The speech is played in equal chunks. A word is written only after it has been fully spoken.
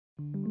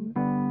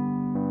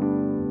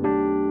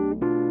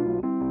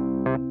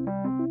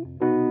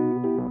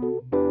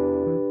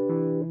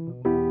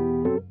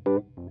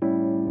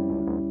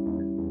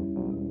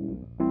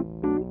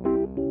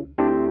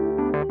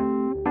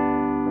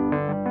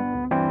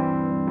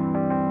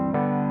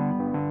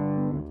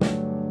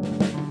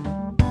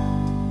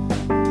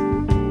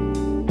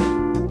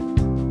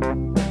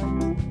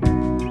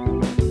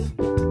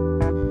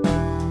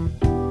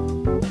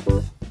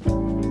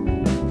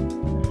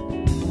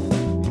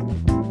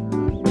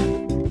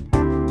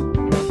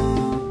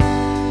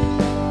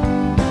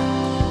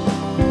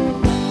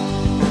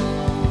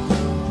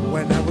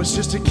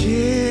just a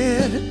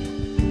kid,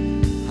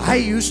 I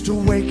used to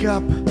wake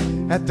up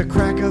at the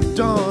crack of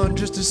dawn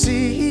just to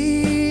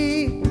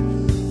see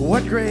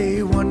what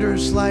great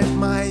wonders life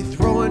might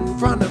throw in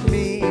front of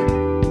me.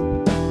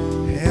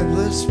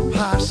 Endless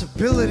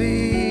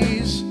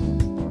possibilities,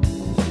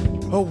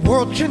 a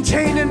world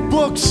contained in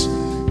books,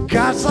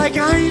 gods like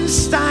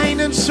Einstein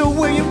and Sir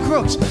William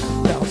Crookes.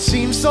 Now it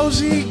seems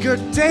those eager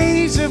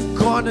days have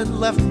gone and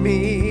left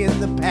me in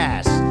the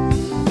past.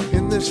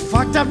 In this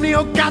fucked up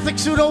neo-Gothic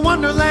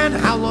pseudo-wonderland,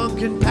 how long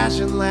can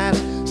passion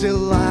last?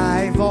 Still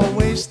I've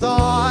always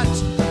thought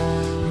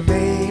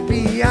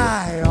maybe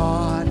I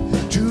ought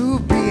to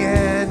be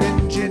an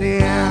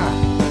engineer.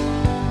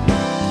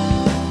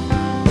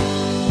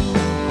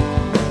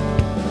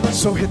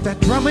 So hit that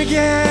drum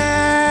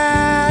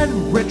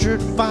again, Richard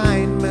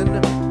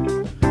Feynman.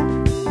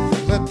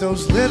 Let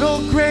those little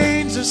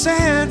grains of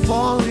sand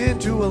fall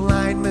into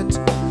alignment,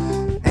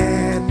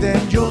 and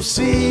then you'll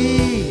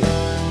see,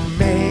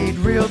 made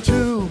real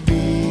to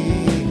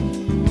me,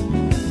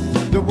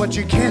 that what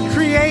you can't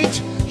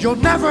create, you'll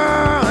never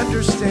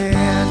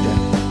understand.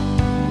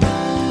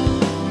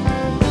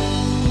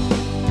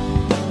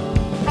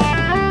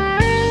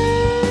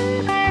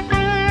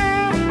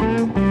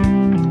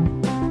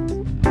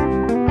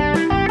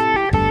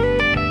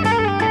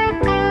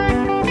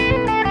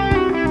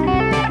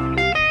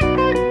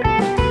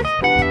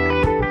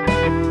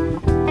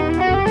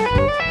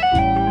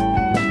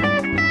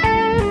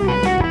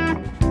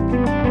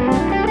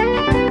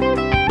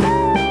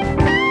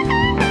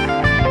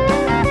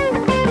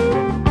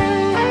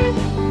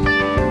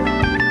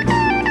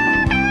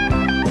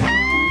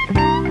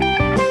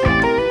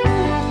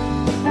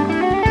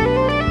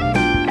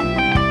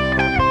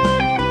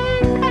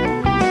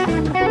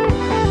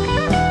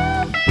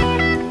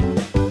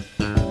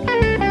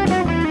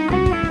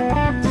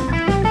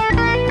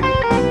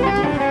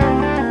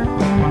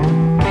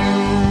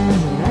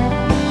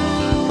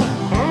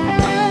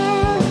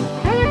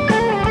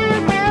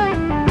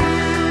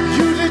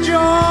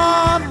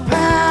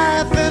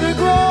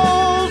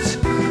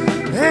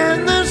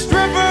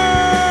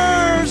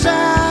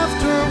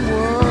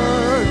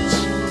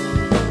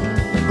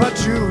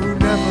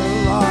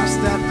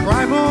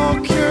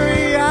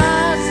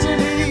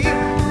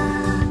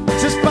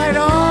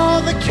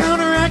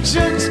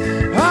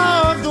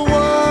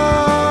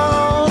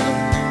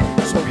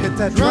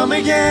 That drum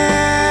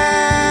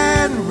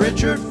again,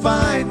 Richard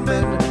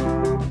Feynman.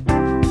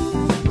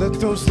 Let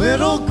those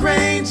little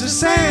grains of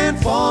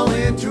sand fall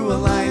into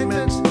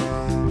alignment,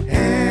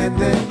 and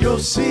then you'll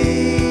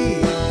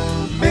see,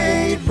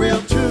 made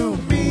real to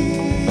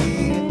me,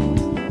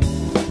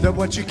 that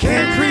what you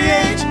can't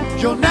create,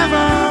 you'll never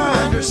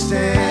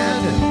understand.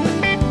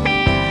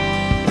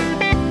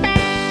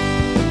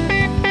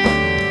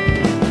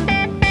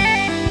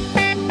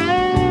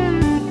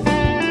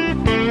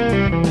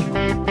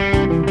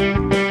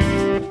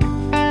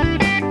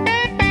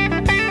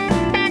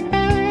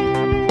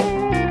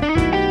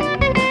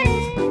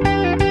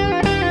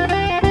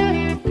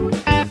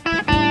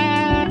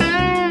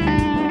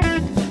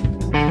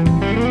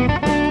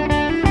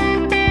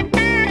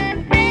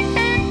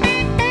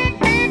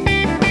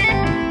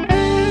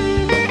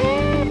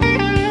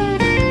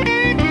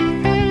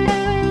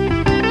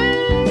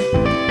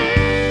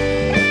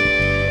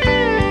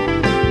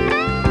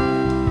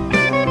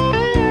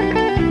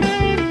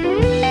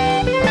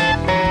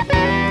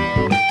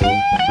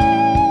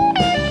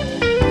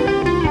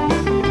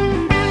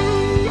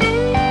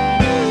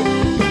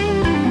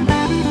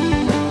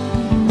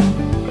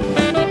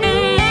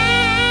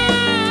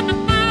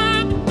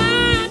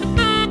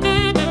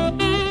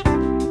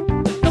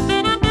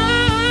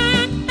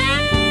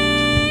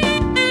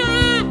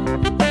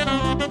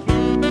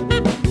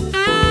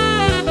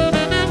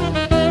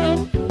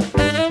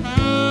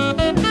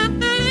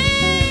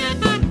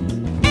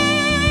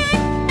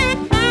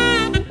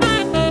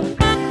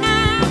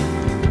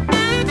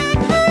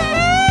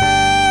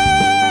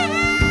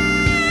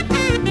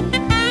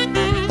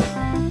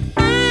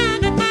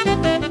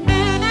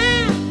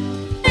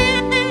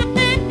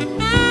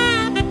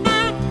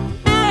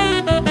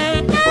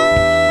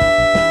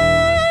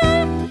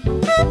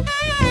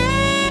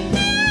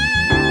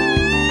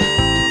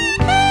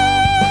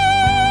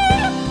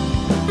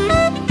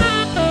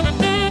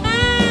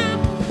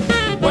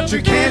 What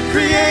you can't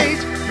create,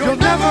 you'll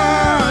never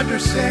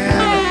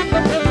understand.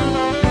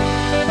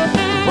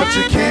 What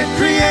you can't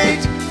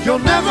create, you'll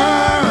never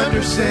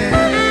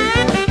understand.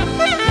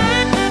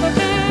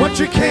 What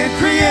you can't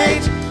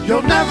create,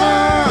 you'll never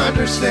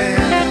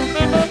understand.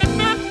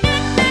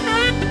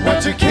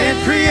 What you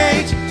can't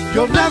create,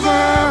 you'll never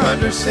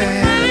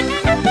understand.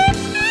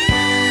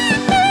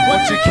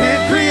 What you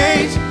can't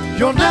create,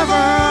 you'll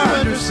never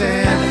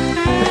understand.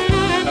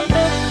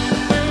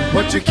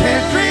 What you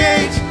can't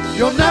create,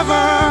 you'll never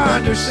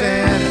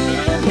understand.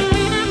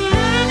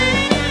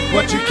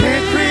 What you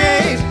can't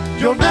create,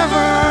 you'll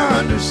never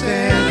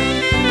understand.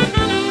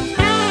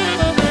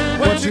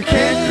 What you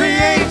can't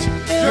create,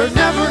 you're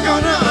never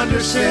gonna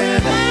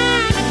understand.